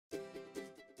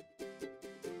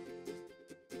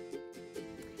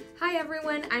Hi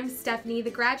everyone, I'm Stephanie,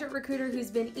 the graduate recruiter who's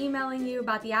been emailing you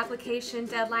about the application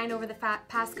deadline over the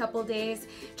past couple days.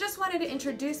 Just wanted to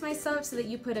introduce myself so that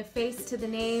you put a face to the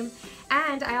name,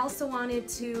 and I also wanted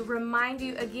to remind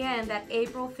you again that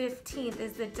April 15th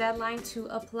is the deadline to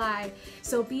apply.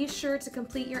 So be sure to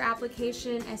complete your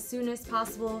application as soon as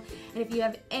possible, and if you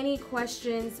have any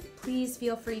questions, please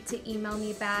feel free to email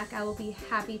me back. I will be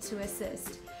happy to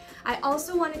assist. I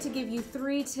also wanted to give you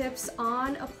 3 tips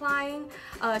on applying.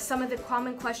 Some of the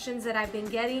common questions that I've been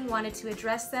getting, wanted to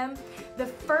address them. The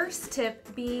first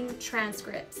tip being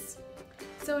transcripts.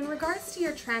 So in regards to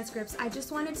your transcripts, I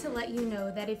just wanted to let you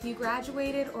know that if you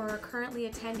graduated or are currently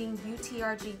attending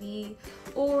UTRGV,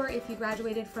 or if you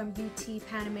graduated from UT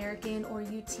Pan American or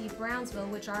UT Brownsville,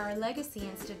 which are our legacy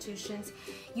institutions,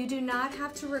 you do not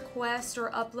have to request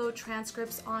or upload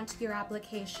transcripts onto your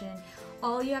application.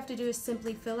 All you have to do is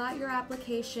simply fill out your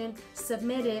application,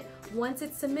 submit it. Once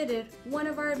it's submitted, one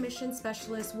of our admissions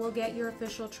specialists will get your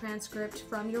official transcript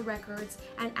from your records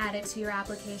and add it to your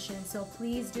application. So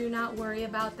please do not worry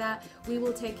about that. We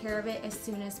will take care of it as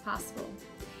soon as possible.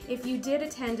 If you did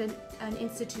attend an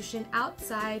institution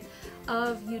outside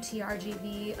of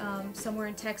UTRGV, somewhere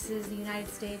in Texas, the United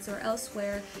States, or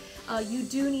elsewhere, you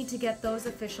do need to get those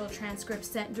official transcripts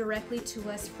sent directly to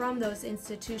us from those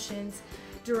institutions,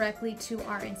 directly to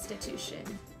our institution.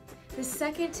 The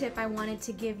second tip I wanted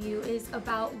to give you is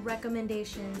about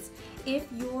recommendations.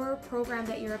 If your program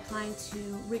that you're applying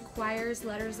to requires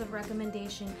letters of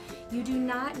recommendation, you do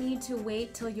not need to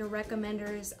wait till your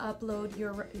recommenders upload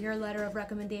your letter of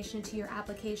recommendation to your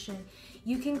application.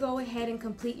 You can go ahead and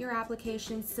complete your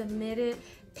application, submit it,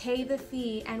 pay the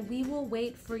fee, and we will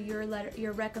wait for your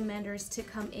recommenders to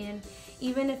come in,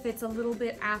 even if it's a little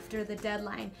bit after the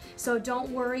deadline. So don't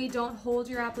worry, don't hold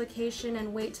your application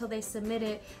and wait till they submit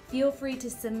it. Feel free to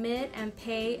submit and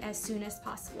pay as soon as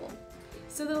possible.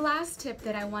 So the last tip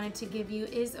that I wanted to give you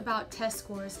is about test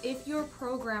scores. If your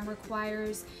program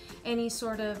requires any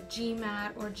sort of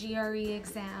GMAT or GRE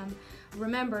exam,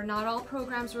 remember, not all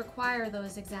programs require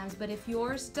those exams, but if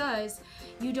yours does,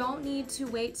 you don't need to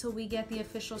wait till we get the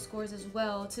official scores as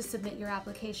well to submit your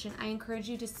application. I encourage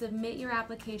you to submit your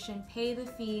application, pay the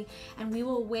fee, and we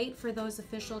will wait for those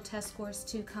official test scores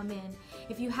to come in.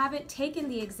 If you haven't taken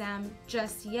the exam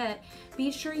just yet,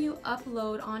 be sure you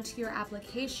upload onto your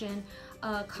application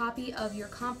a copy of your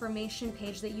confirmation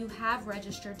page that you have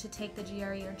registered to take the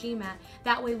GRE or GMAT.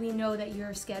 That way we know that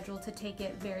you're scheduled to take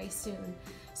it very soon.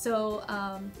 So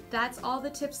that's all the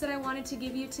tips that I wanted to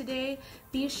give you today.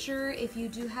 Be sure, if you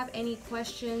do have any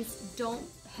questions, don't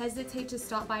hesitate to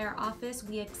stop by our office.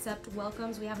 We accept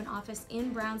welcomes. We have an office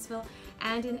in Brownsville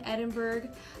and in Edinburgh.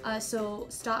 So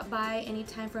stop by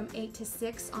anytime from 8 to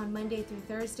 6 on Monday through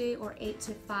Thursday, or 8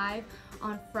 to 5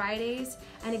 on Fridays.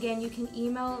 And again, you can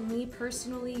email me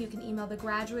personally. You can email the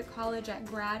Graduate College at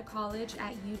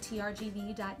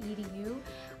gradcollege@utrgv.edu.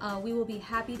 We will be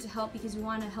happy to help because we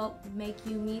want to help make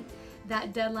you meet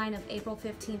that deadline of April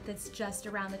 15th that's just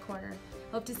around the corner.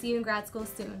 Hope to see you in grad school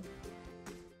soon.